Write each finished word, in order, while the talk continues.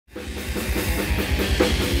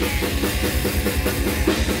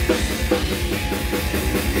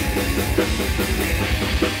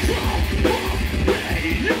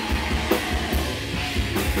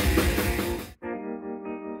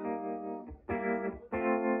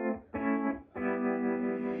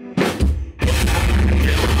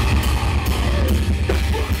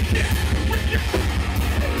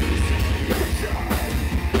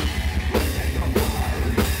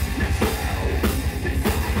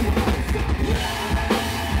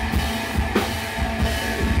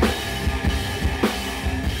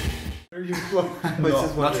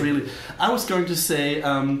No, not really. I was going to say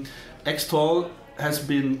Extol has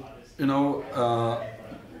been,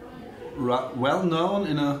 well known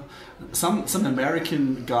in some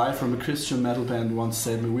American guy from a Christian metal band once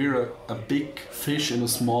said we're a big fish in a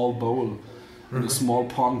small bowl, in a small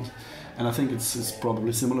pond, and I think it's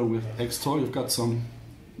probably similar with Extol. You've got some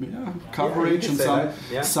coverage and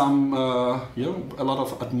some a lot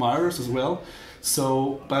of admirers as well.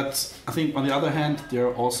 So, but I think on the other hand, there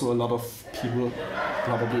are also a lot of people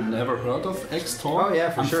probably never heard of Extol. Oh yeah,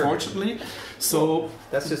 for sure. Unfortunately, so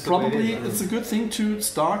that's just probably it's a good thing to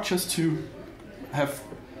start just to have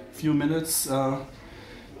a few minutes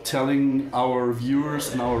telling our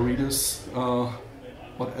viewers and our readers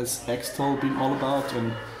what has Extol been all about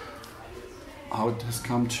and how it has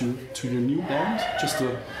come to your new band. Just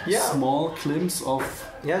a small glimpse of.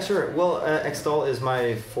 Yeah, sure. Well, Extol is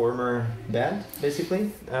my former band,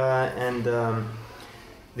 basically, and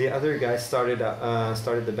the other guys started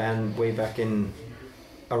the band way back in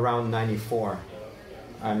around '94.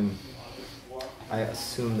 I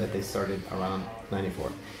assume that they started around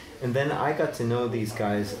 '94, and then I got to know these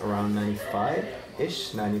guys around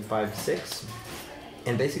 '95-ish, '95-6,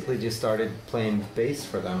 and basically just started playing bass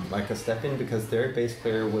for them, like a step-in, because their bass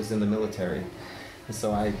player was in the military, and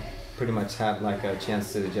so I pretty much had like a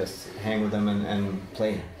chance to just hang with them and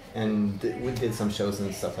play, and we did some shows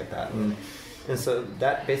and stuff like that, and so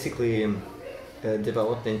that basically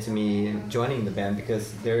developed into me joining the band,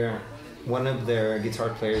 because one of their guitar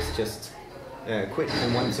players just quit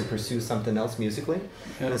and wanted to pursue something else musically,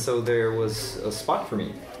 and so there was a spot for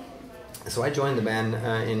me. So I joined the band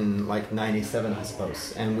in like '97, I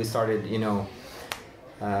suppose, and we started,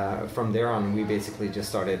 from there on we basically just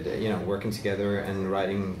started, working together and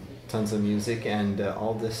writing tons of music, and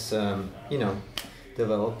all this,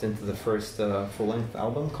 developed into the first full-length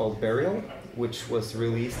album called Burial, which was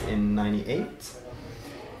released in '98.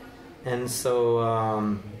 And so,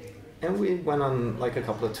 and we went on like a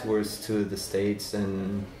couple of tours to the States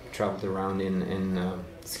and traveled around in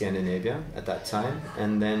Scandinavia at that time.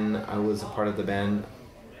 And then I was a part of the band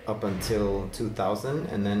up until 2000,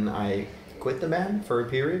 and then I quit the band for a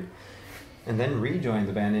period, and then rejoined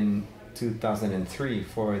the band in 2003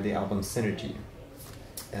 for the album Synergy.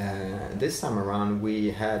 This time around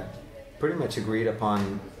we had pretty much agreed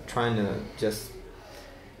upon trying to just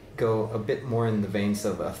go a bit more in the veins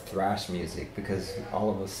of thrash music, because all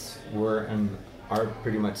of us were and are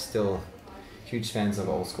pretty much still huge fans of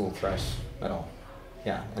old school thrash metal.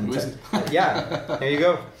 Yeah, and yeah, there you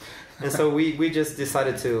go. And so we just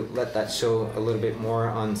decided to let that show a little bit more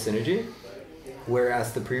on Synergy.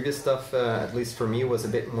 Whereas the previous stuff, at least for me, was a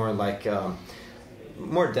bit more like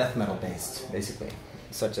more death metal based, basically,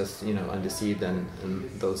 such as Undeceived and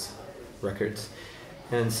those records.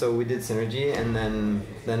 And so we did Synergy, and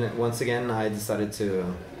then once again I decided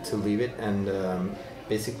to leave it and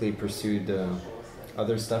basically pursued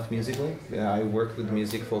other stuff musically. I work with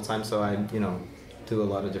music full time, so I do a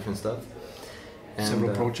lot of different stuff. And,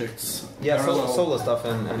 several projects. Yeah, solo stuff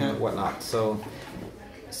and whatnot.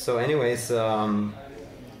 So anyways, the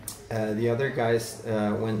other guys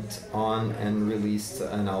went on and released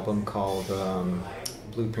an album called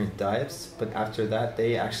Blueprint Dives, but after that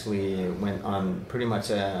they actually went on pretty much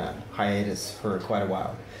a hiatus for quite a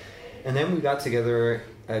while. And then we got together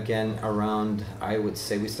again around, I would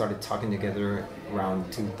say we started talking together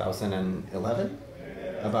around 2011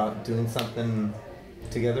 about doing something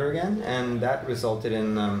together again, and that resulted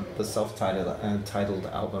in the self-titled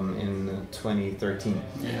album in 2013.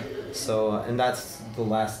 Yeah. So, and that's the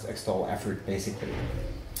last Extol effort, basically.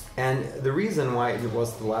 And the reason why it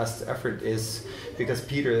was the last effort is because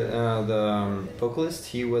Peter, the vocalist,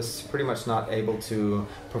 he was pretty much not able to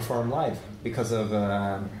perform live because of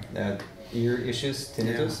ear issues,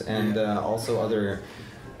 tinnitus, and also other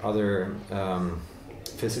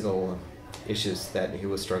physical issues that he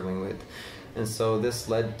was struggling with. And so this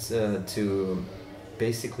led to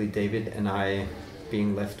basically David and I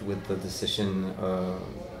being left with the decision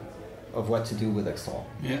of what to do with Extol.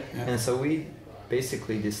 Yeah. And so we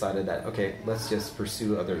basically decided that, okay, let's just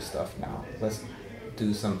pursue other stuff now. Let's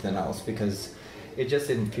do something else, because it just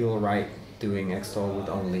didn't feel right doing Extol with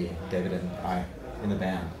only David and I in the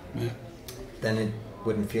band. Yeah. Then it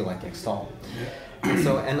wouldn't feel like Extol. Yeah.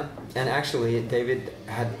 So and actually David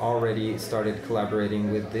had already started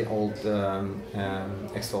collaborating with the old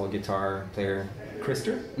Extol guitar player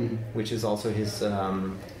Krister, which is also his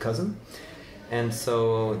cousin. And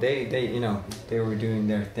so they were doing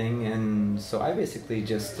their thing, and so I basically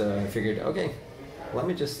just figured, okay, let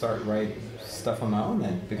me just start write stuff on my own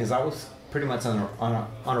then, because I was pretty much on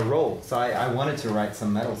a roll. So I wanted to write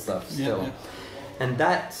some metal stuff still, and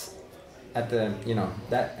that's at the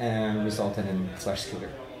that resulted in Fleshkiller.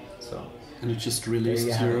 So. And you just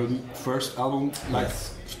released your first album like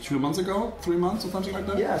 2 months ago, 3 months or something like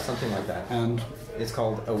that? Yeah, something like that. And it's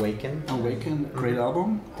called Awaken. Great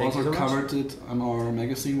album. Thank you so much. Covered it on our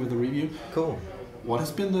magazine with a review. Cool. What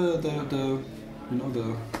has been the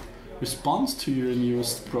response to your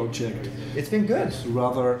newest project? It's been good.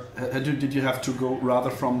 Did you have to go rather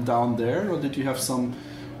from down there, or did you have some?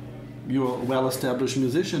 You're a well-established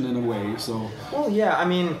musician in a way, so. Well, yeah. I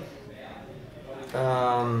mean.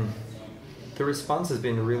 The response has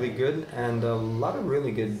been really good, and a lot of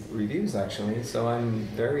really good reviews actually, so I'm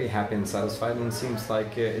very happy and satisfied, and it seems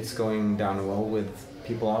like it's going down well with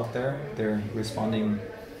people out there. They're responding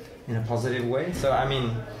in a positive way, so I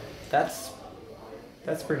mean that's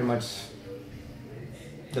pretty much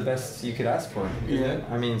the best you could ask for. Yeah.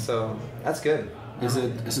 I mean, so that's good. Is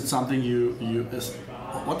it something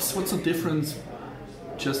what's the difference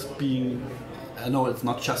just being, I know it's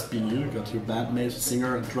not just being you got your bandmate,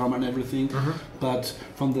 singer and drummer and everything, but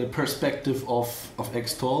from the perspective of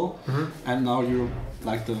Extol, and now you're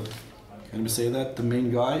like can we say that, the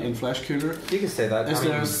main guy in Fleshkiller? You can say that. Is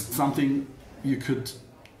there something you could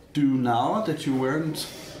do now that you weren't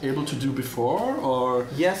able to do before, or?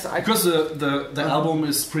 Yes, because the album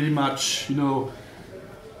is pretty much,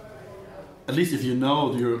 at least if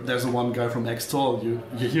there's one guy from Extol, you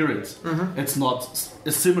hear it. It's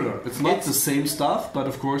similar. It's not the same stuff, but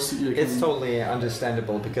of course it's totally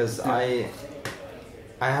understandable, because I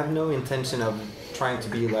have no intention of trying to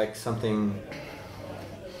be like something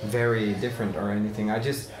very different or anything.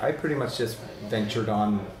 I pretty much just ventured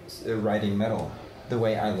on writing metal the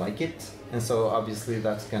way I like it, and so obviously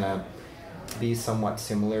that's gonna be somewhat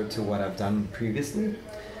similar to what I've done previously.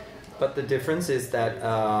 But the difference is that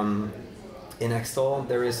in Extol,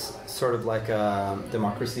 there is sort of like a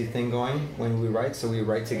democracy thing going when we write. So we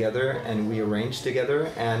write together and we arrange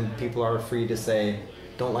together, and people are free to say,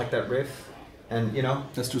 "Don't like that riff," and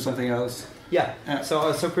let's do something else. Yeah.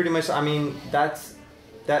 So pretty much, I mean,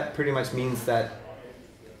 that pretty much means that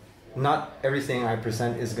not everything I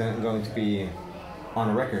present is going to be on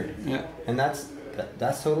a record. Yeah. And that's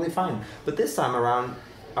totally fine. But this time around,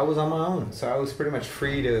 I was on my own, so I was pretty much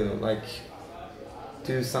free to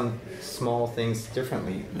do some small things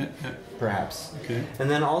differently, perhaps. Okay. And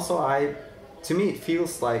then also, to me, it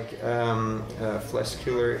feels like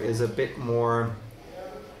Fleshkiller is a bit more.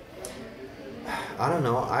 I don't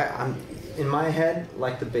know. I'm in my head,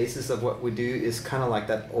 like the basis of what we do is kind of like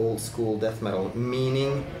that old school death metal,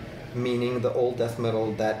 meaning the old death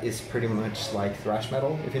metal that is pretty much like thrash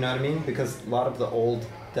metal, if you know what I mean. Because a lot of the old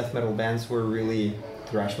death metal bands were really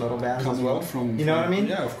thrash metal bands as well. You know what I mean?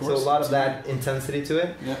 Yeah, of course. So a lot of that intensity to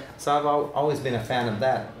it. Yeah. So I've always been a fan of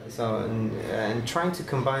that. So and trying to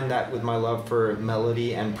combine that with my love for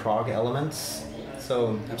melody and prog elements.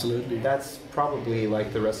 So absolutely, that's probably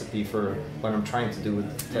like the recipe for what I'm trying to do with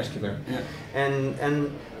Fleshkiller. Yeah.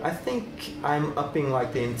 And I think I'm upping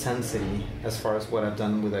like the intensity as far as what I've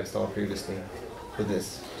done with Extol previously with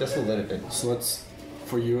this, just a little bit. So it's.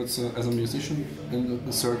 For you, it's as a musician, in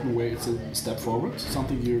a certain way, it's a step forward,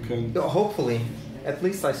 something you can... Hopefully. At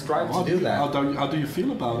least I strive to do that. How do you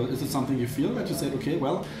feel about it? Is it something you feel that you say, okay,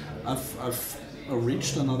 well, I've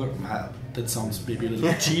reached another... That sounds maybe a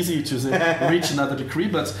little cheesy to say, reach another degree,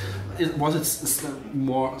 but was it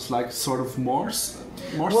more like sort of more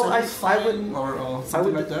satisfying or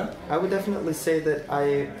something like that? I would definitely say that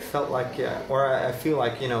I felt like, I feel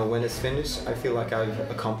like, when it's finished, I feel like I've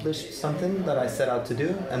accomplished something that I set out to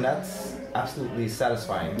do, and that's absolutely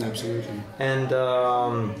satisfying. Absolutely. And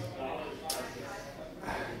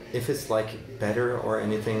if it's like better or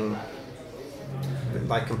anything,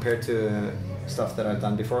 like compared to stuff that I've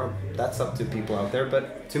done before, that's up to people out there.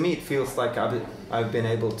 But to me, it feels like I've been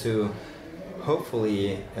able to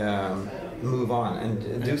hopefully move on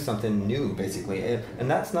and do something new, basically. And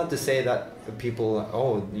that's not to say that people,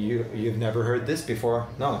 you've never heard this before.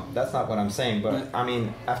 No, that's not what I'm saying. But I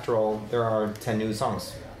mean, after all, there are 10 new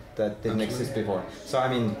songs that didn't exist before. So I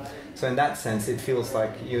mean, so in that sense, it feels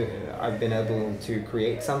like I've been able to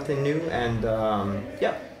create something new, and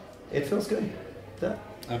it feels good. that.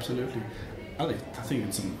 Absolutely. I think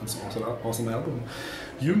it's an awesome album.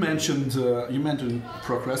 You mentioned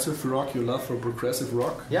progressive rock. You love for progressive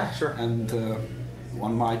rock. Yeah, sure. And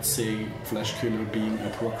one might say Fleshkiller being a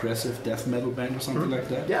progressive death metal band or something like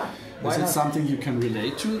that. Yeah. Is it something you can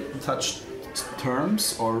relate to? Such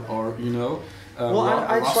terms, or you know,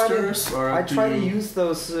 I try to use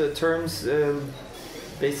those terms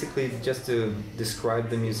basically just to describe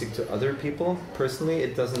the music to other people. Personally,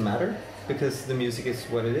 it doesn't matter because the music is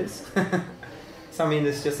what it is. So I mean,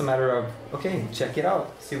 it's just a matter of okay, check it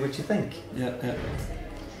out, see what you think. Yeah.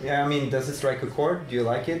 I mean, does it strike a chord? Do you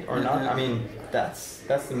like it or not? I mean, that's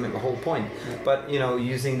the whole point. Yeah. But you know,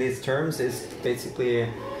 using these terms is basically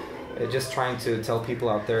just trying to tell people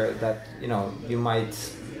out there that you know you might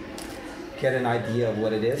get an idea of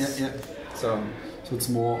what it is. Yeah. So it's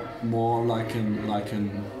more like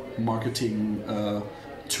an marketing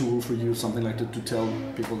tool for you, something like that, to tell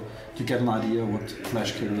people to get an idea what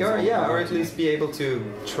Fleshkiller is all about. Or at least be able to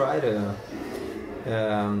try to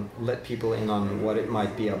let people in on what it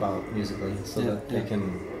might be about musically, so that they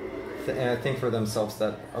can think for themselves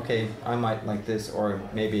that okay, I might like this or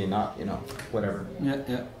maybe not, you know, whatever.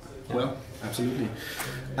 Yeah. Well, absolutely.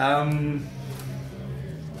 I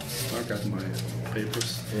got my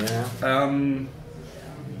papers. Yeah.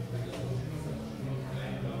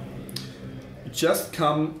 Just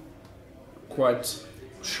come quite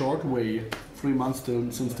short way, 3 months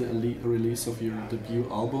since the release of your debut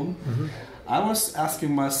album. Mm-hmm. I was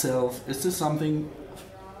asking myself, is this something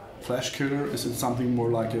Fleshkiller? Is it something more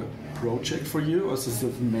like a project for you, or is this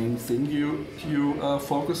the main thing you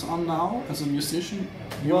focus on now as a musician?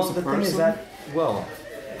 Well, the thing is that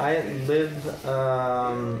I live.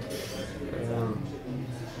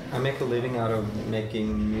 I make a living out of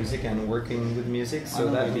making music and working with music,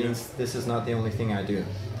 so that means this is not the only thing I do.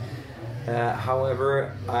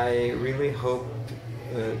 However, I really hope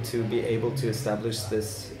to be able to establish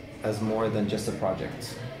this as more than just a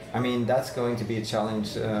project. I mean, that's going to be a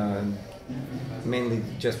challenge, mainly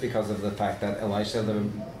just because of the fact that Elisha, the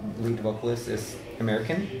lead vocalist, is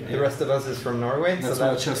American. The rest of us is from Norway. That's what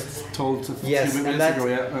I just told a few minutes ago.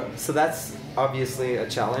 Yeah. So that's obviously a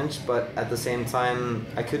challenge, but at the same time,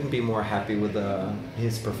 I couldn't be more happy with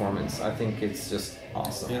his performance. I think it's just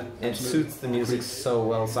awesome. Yeah, it suits the music so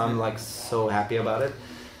well, so I'm like so happy about it.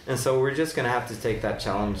 And so we're just gonna have to take that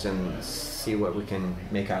challenge and see what we can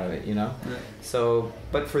make out of it, you know? Yeah. So,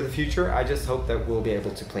 but for the future, I just hope that we'll be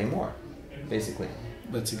able to play more, basically.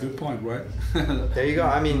 That's a good point, right? There you go.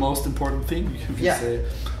 I mean, the most important thing you can say,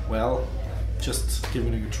 well, just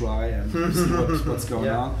giving it a try and see what's going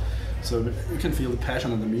on. So you can feel the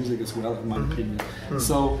passion in the music as well, in my opinion. Mm-hmm.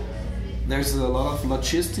 So there's a lot of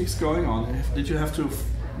logistics going on. Did you have to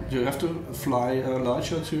fly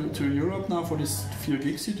Elisha to Europe now for these few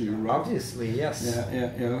gigs you do, right? Obviously, yes.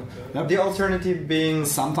 Yeah. The alternative being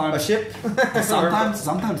sometimes a ship.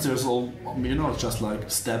 sometimes there's all, you know, just like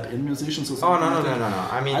step-in musicians or something. Oh no.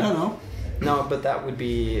 I mean, I don't know. No, but that would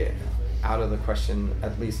be out of the question.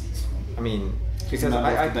 At least, I mean, because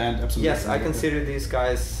I band, absolutely. Yes, I consider these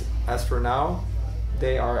guys, as for now,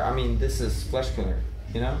 they are. I mean, this is Fleshkiller,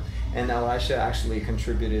 you know. And Elisha actually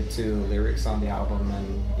contributed to lyrics on the album,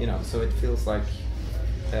 and you know, so it feels like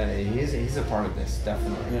he's a part of this,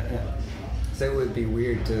 definitely. Yeah. So it would be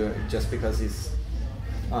weird to, just because he's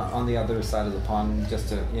on the other side of the pond, just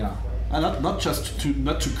to, you know. And not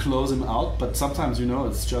to close him out, but sometimes, you know,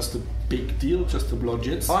 it's just a big deal, just to blow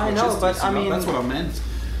jits. Oh, I know, but I mean, that's what I meant.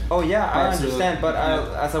 Oh yeah, I understand, but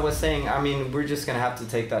as I was saying, I mean, we're just gonna have to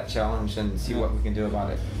take that challenge and see what we can do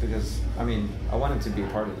about it, because I mean, I wanted to be a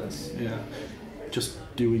part of this. Yeah, just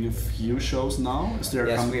doing a few shows now. Is there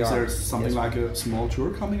something like a small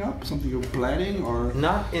tour coming up? Something you're planning, or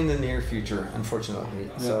not in the near future, unfortunately.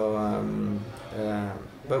 Yeah. So,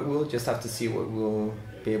 but we'll just have to see what we'll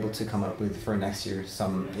be able to come up with for next year.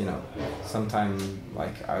 Sometime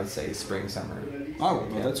like I would say spring, summer. Oh,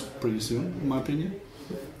 well, that's pretty soon, in my opinion.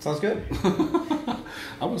 Sounds good.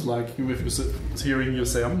 I was like, if hearing you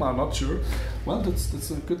say, I'm not sure. Well,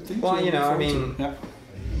 that's a good thing. Well, you know, I mean,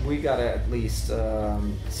 we gotta at least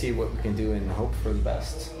see what we can do and hope for the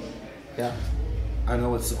best. Yeah. I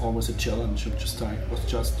know it's always a challenge. You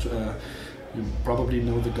probably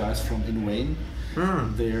know the guys from In Vain.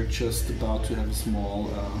 They're just about to have a small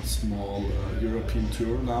European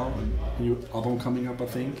tour now, a new album coming up, I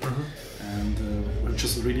think. And we're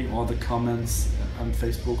just reading all the comments on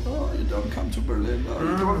Facebook. Oh, you don't come to Berlin. Oh,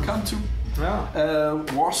 you don't come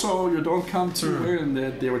to Warsaw. You don't come to. And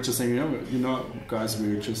they were just saying, you know, guys,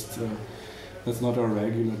 we're just that's not our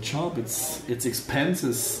regular job. It's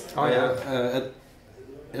expenses. Oh yeah.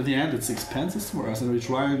 at the end it's expensive for us, and we're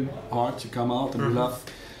trying hard to come out and we love.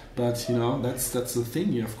 But you know, that's the thing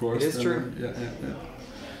here, of course. It is true. Yeah.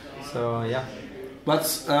 So yeah. But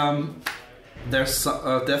there's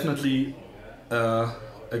definitely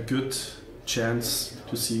a good chance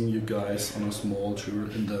to seeing you guys on a small tour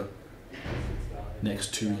in the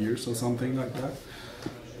next 2 years or something like that.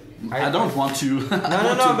 I don't want to.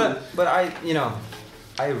 No. But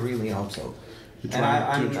I really hope so. And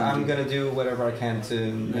I'm gonna do whatever I can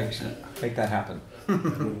to make that happen.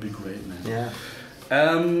 That would be great, man. Yeah.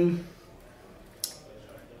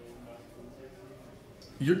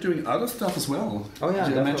 You're doing other stuff as well. Oh yeah,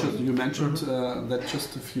 you mentioned that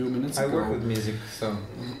just a few minutes ago. I work with music, so.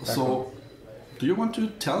 Do you want to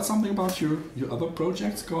tell something about your other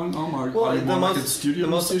projects going on? Or Well, are you more like a studio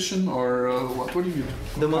musician, or what do you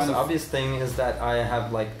do? The most obvious thing is that I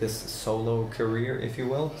have like this solo career, if you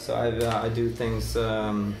will. So I do things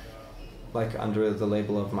like under the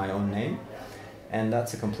label of my own name, and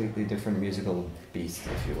that's a completely different musical beast,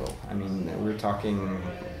 if you will. I mean, we're talking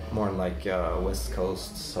more like West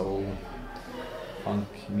Coast soul, funk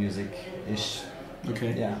music-ish.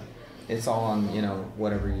 Okay. Yeah. It's all on,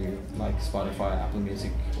 whatever you like, Spotify, Apple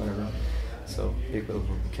Music, whatever. So people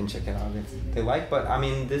can check it out if they like. But I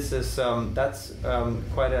mean, this is that's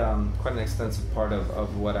quite an extensive part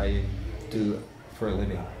of what I do for a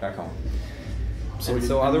living back home.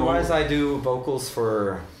 So otherwise, I do vocals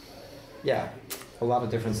for, a lot of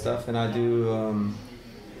different stuff, and I do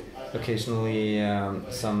occasionally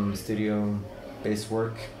some studio-based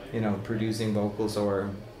work, producing vocals or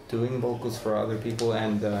doing vocals for other people,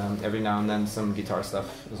 and every now and then some guitar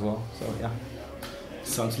stuff as well. So yeah.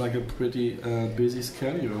 Sounds like a pretty busy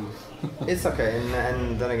schedule. It's okay,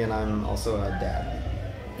 and then again, I'm also a dad.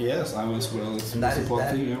 Yes, I'm as well. It's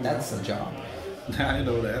that's a job. I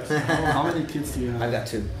know that. How many kids do you have? I've got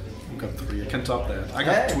 2. I've got 3. I can top that. I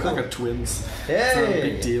got twins. Hey. It's a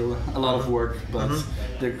big deal. A lot of work, but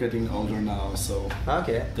they're getting older now, so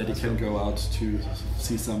Daddy can go out to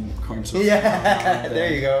see some concerts. Yeah,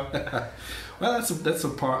 there you go. Well, that's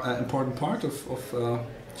an important part of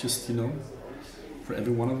just for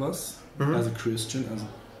every one of us as a Christian,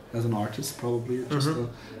 as an artist, probably just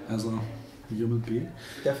as a human being.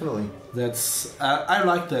 Definitely. That's I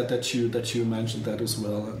like that you mentioned that as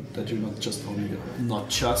well. That you're not just a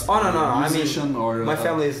musician. My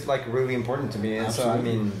family is like really important to me, and so I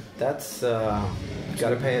mean that's got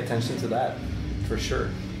to pay attention to that for sure.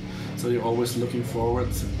 So you're always looking forward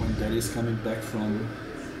when Daddy's coming back from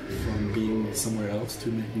being somewhere else to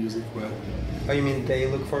make music. Well, oh, you mean they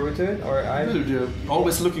look forward to it, or I? You're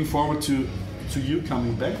always looking forward to you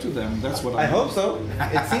coming back to them. That's what I hope so.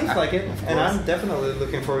 It seems like it, and I'm definitely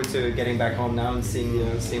looking forward to getting back home now and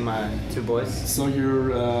seeing my 2 boys. So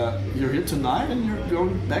you're here tonight and you're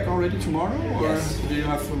going back already tomorrow, or do you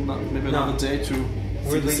have maybe another day to?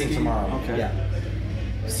 We're leaving tomorrow. Okay. Yeah.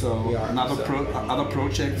 So other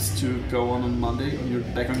projects to go on Monday. You're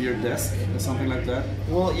back on your desk or something like that.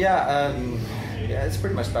 Well, it's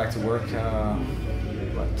pretty much back to work.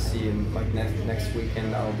 Next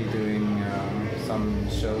weekend I'll be doing some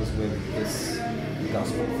shows with this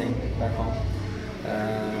gospel thing back home,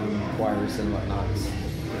 choirs and whatnot,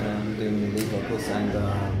 doing the lead vocals, and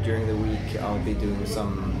during the week I'll be doing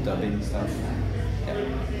some dubbing stuff.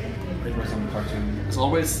 For some cartoon. It's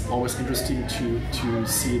always interesting to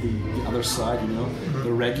see the other side,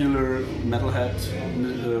 the regular metalhead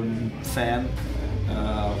fan.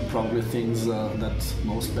 Probably things that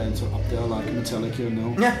most bands are up there, like Metallica,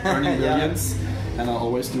 earning millions, and I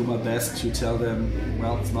always do my best to tell them,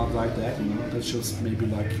 well, it's not like that, that's just maybe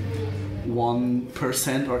like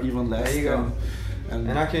 1% or even less. There you go.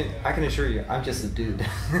 And I can assure you, I'm just a dude.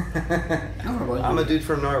 I'm a dude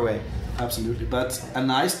from Norway. Absolutely, but a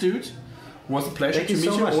nice dude. Was a pleasure to meet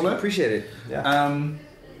you, much. Ole. Appreciate it. Yeah.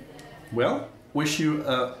 Well, wish you.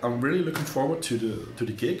 I'm really looking forward to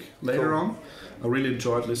the gig later on. I really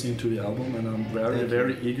enjoyed listening to the album, and I'm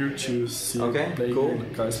very eager to see you play you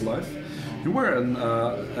guys live. You were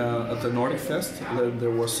at the Nordic Fest.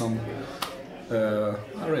 There was some.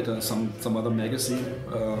 I read some other magazine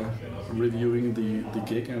reviewing the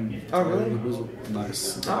gig, and it was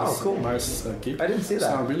nice. Cool. Nice gig. I didn't see that.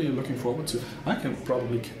 So I'm really looking forward to. I can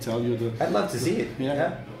probably tell you the. I'd love to see it.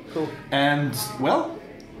 Yeah. Cool. And well,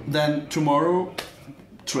 then tomorrow,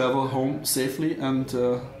 travel home safely and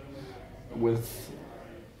with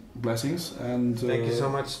blessings. And thank you so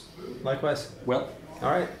much. Likewise. Well.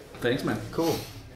 All right. Thanks, man. Cool.